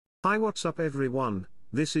Hi, what's up everyone,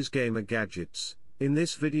 this is Gamer Gadgets. In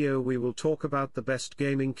this video we will talk about the best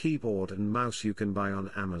gaming keyboard and mouse you can buy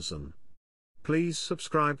on Amazon. Please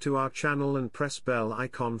subscribe to our channel and press bell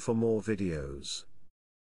icon for more videos.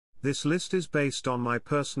 This list is based on my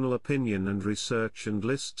personal opinion and research and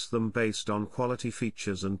lists them based on quality,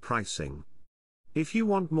 features and pricing. If you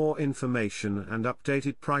want more information and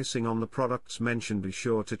updated pricing on the products mentioned, be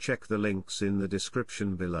sure to check the links in the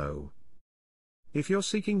description below. If you're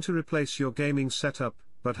seeking to replace your gaming setup,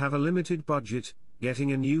 but have a limited budget,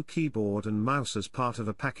 getting a new keyboard and mouse as part of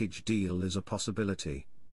a package deal is a possibility.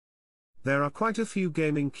 There are quite a few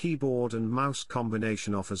gaming keyboard and mouse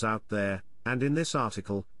combination offers out there, and in this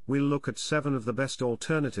article, we'll look at 7 of the best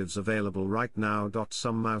alternatives available right now.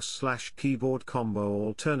 Some mouse/keyboard combo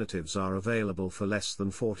alternatives are available for less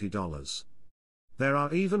than $40. There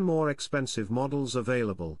are even more expensive models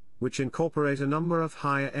available, which incorporate a number of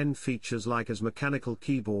higher-end features like as mechanical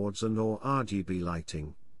keyboards and/or RGB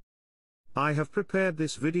lighting. I have prepared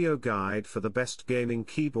this video guide for the best gaming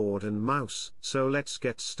keyboard and mouse, so let's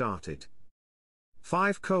get started.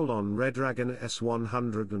 5. Redragon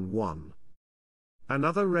S101.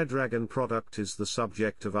 Another Redragon product is the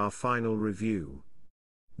subject of our final review.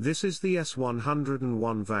 This is the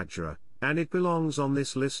S101 Vajra, and it belongs on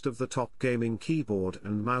this list of the top gaming keyboard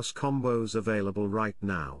and mouse combos available right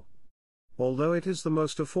now. Although it is the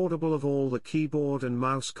most affordable of all the keyboard and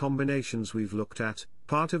mouse combinations we've looked at,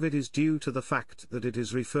 part of it is due to the fact that it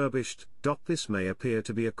is refurbished. This may appear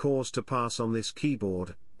to be a cause to pass on this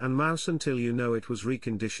keyboard and mouse until you know it was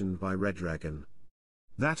reconditioned by Redragon.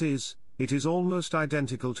 That is, it is almost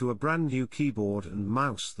identical to a brand new keyboard and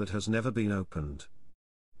mouse that has never been opened.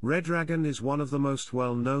 Redragon is one of the most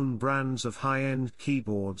well-known brands of high-end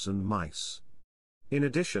keyboards and mice. In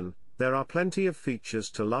addition, there are plenty of features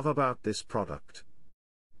to love about this product.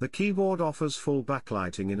 The keyboard offers full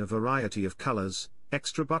backlighting in a variety of colors,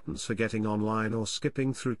 extra buttons for getting online or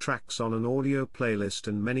skipping through tracks on an audio playlist,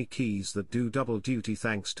 and many keys that do double duty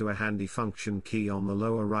thanks to a handy function key on the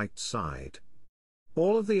lower right side.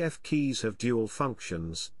 All of the F keys have dual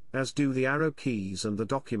functions, as do the arrow keys and the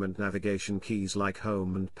document navigation keys like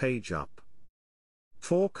Home and Page Up.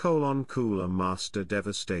 4. Cooler Master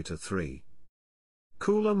Devastator 3.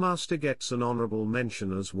 Cooler Master gets an honorable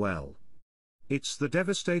mention as well. It's the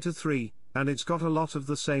Devastator 3, and it's got a lot of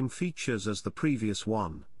the same features as the previous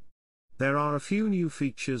one. There are a few new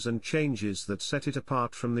features and changes that set it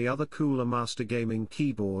apart from the other Cooler Master gaming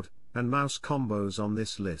keyboard and mouse combos on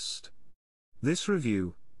this list. This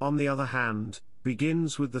review, on the other hand,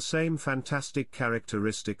 begins with the same fantastic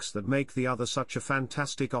characteristics that make the other such a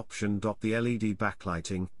fantastic option. The LED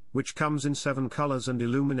backlighting, which comes in 7 colors and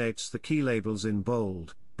illuminates the key labels in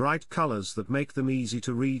bold, bright colors that make them easy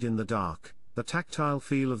to read in the dark, the tactile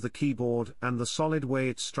feel of the keyboard and the solid way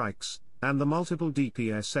it strikes, and the multiple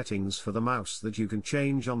DPI settings for the mouse that you can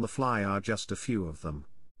change on the fly are just a few of them.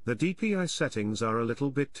 The DPI settings are a little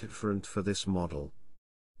bit different for this model.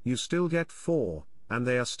 You still get 4, and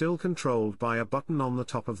they are still controlled by a button on the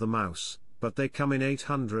top of the mouse, but they come in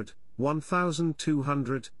 800,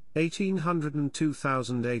 1200, 1800 and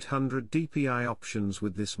 2800 DPI options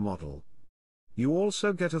with this model. You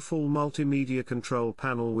also get a full multimedia control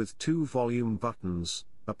panel with 2 volume buttons,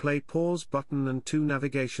 a play-pause button and 2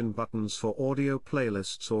 navigation buttons for audio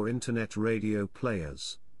playlists or internet radio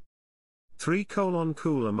players. 3.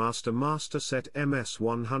 Cooler Master Set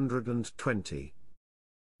MS120.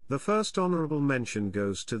 The first honorable mention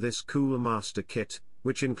goes to this Cooler Master kit,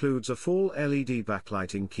 which includes a full LED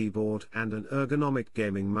backlighting keyboard and an ergonomic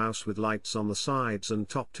gaming mouse with lights on the sides and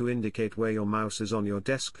top to indicate where your mouse is on your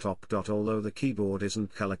desktop. Although the keyboard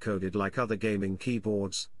isn't color-coded like other gaming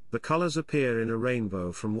keyboards, the colors appear in a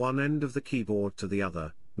rainbow from one end of the keyboard to the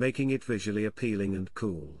other, making it visually appealing and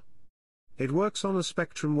cool. It works on a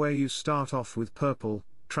spectrum where you start off with purple,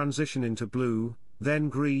 transition into blue, then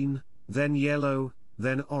green, then yellow,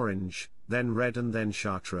 then orange, then red and then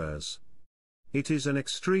chartreuse. It is an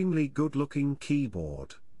extremely good-looking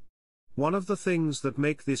keyboard. One of the things that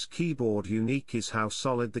make this keyboard unique is how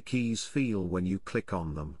solid the keys feel when you click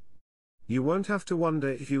on them. You won't have to wonder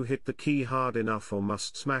if you hit the key hard enough or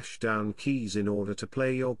must smash down keys in order to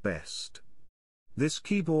play your best. This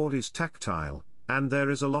keyboard is tactile, and there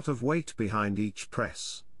is a lot of weight behind each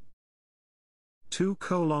press. 2.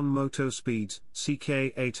 Motospeed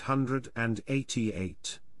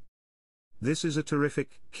CK888. This is a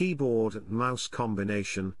terrific keyboard and mouse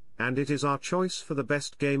combination, and it is our choice for the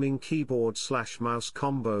best gaming keyboard/mouse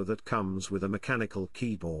combo that comes with a mechanical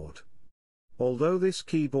keyboard. Although this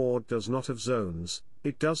keyboard does not have zones,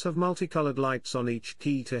 it does have multicolored lights on each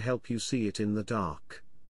key to help you see it in the dark.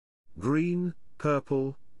 Green,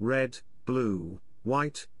 purple, red, blue,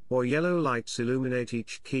 white, or yellow lights illuminate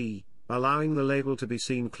each key, allowing the label to be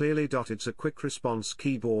seen clearly. It's a quick response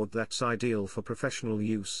keyboard that's ideal for professional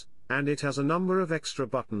use, and it has a number of extra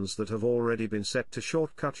buttons that have already been set to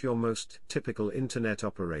shortcut your most typical internet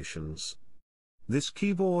operations. This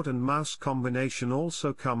keyboard and mouse combination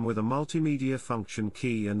also come with a multimedia function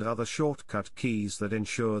key and other shortcut keys that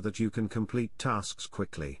ensure that you can complete tasks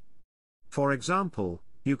quickly. For example,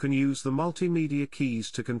 you can use the multimedia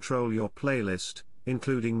keys to control your playlist,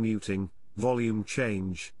 including muting, volume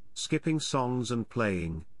change, skipping songs and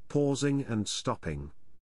playing, pausing and stopping.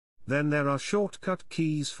 Then there are shortcut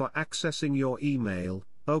keys for accessing your email,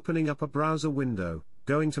 opening up a browser window,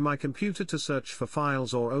 going to my computer to search for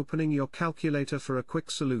files, or opening your calculator for a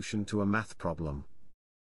quick solution to a math problem.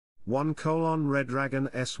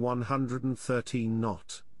 1:Redragon S113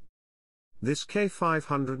 Not. This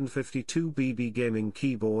K552BB gaming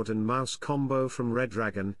keyboard and mouse combo from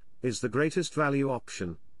Redragon is the greatest value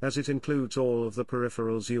option, as it includes all of the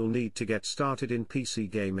peripherals you'll need to get started in PC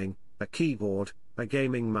gaming: a keyboard, a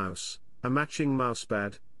gaming mouse, a matching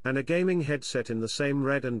mousepad, and a gaming headset in the same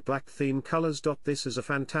red and black theme colors. This is a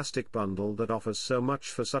fantastic bundle that offers so much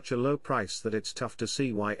for such a low price that it's tough to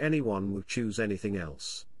see why anyone would choose anything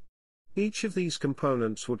else. Each of these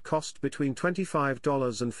components would cost between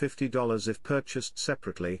 $25 and $50 if purchased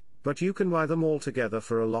separately, but you can buy them all together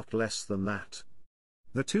for a lot less than that.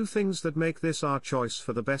 The two things that make this our choice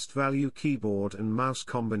for the best value keyboard and mouse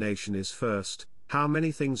combination is first, how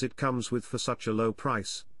many things it comes with for such a low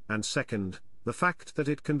price, and second, the fact that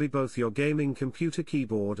it can be both your gaming computer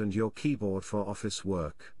keyboard and your keyboard for office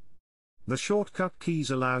work. The shortcut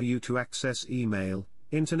keys allow you to access email,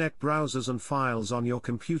 internet browsers and files on your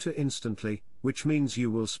computer instantly, which means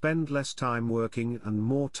you will spend less time working and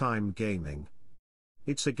more time gaming.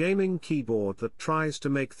 It's a gaming keyboard that tries to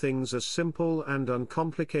make things as simple and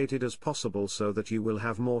uncomplicated as possible so that you will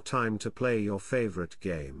have more time to play your favorite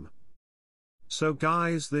game. So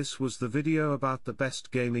guys, this was the video about the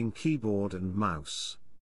best gaming keyboard and mouse.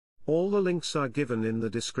 All the links are given in the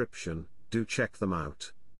description, do check them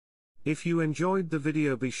out. If you enjoyed the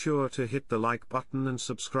video, be sure to hit the like button and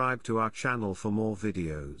subscribe to our channel for more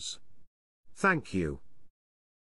videos. Thank you.